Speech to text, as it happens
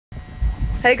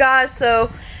Hey guys,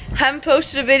 so haven't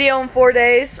posted a video in 4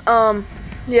 days.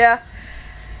 Yeah.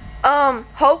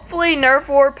 Hopefully Nerf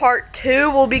War Part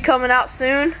 2 will be coming out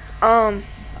soon.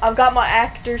 I've got my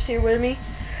actors here with me.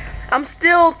 I'm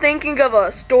still thinking of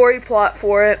a story plot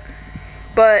for it,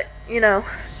 but you know,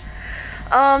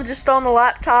 just on the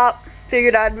laptop.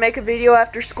 Figured I'd make a video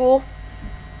after school,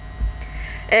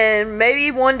 and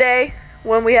maybe one day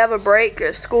when we have a break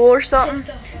at school or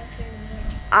something,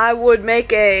 I would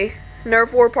make a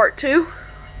Nerf War Part 2.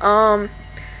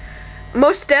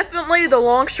 Most definitely the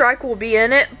Long Strike will be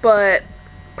in it, but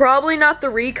probably not the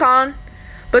Recon,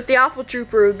 but the Alpha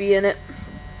Trooper would be in it.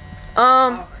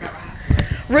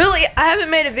 Really, I haven't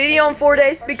made a video in 4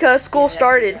 days because school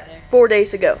started 4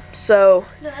 days ago. So,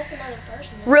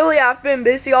 really, I've been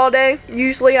busy all day.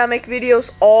 Usually I make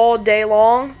videos all day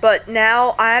long, but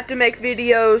now I have to make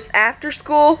videos after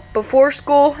school, before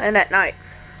school, and at night.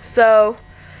 So,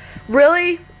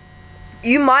 really,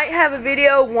 you might have a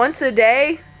video once a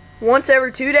day, once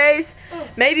every 2 days,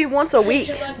 maybe once a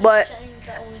week, but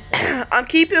I'm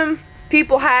keeping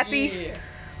people happy.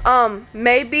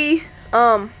 Maybe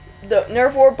the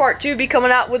Nerf War Part 2 be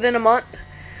coming out within a month.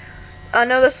 I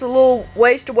know that's a little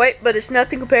ways to wait, but it's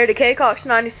nothing compared to K-Cox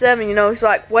 97, you know. It's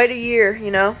like, wait a year,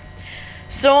 you know.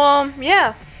 So,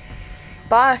 yeah.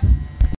 Bye.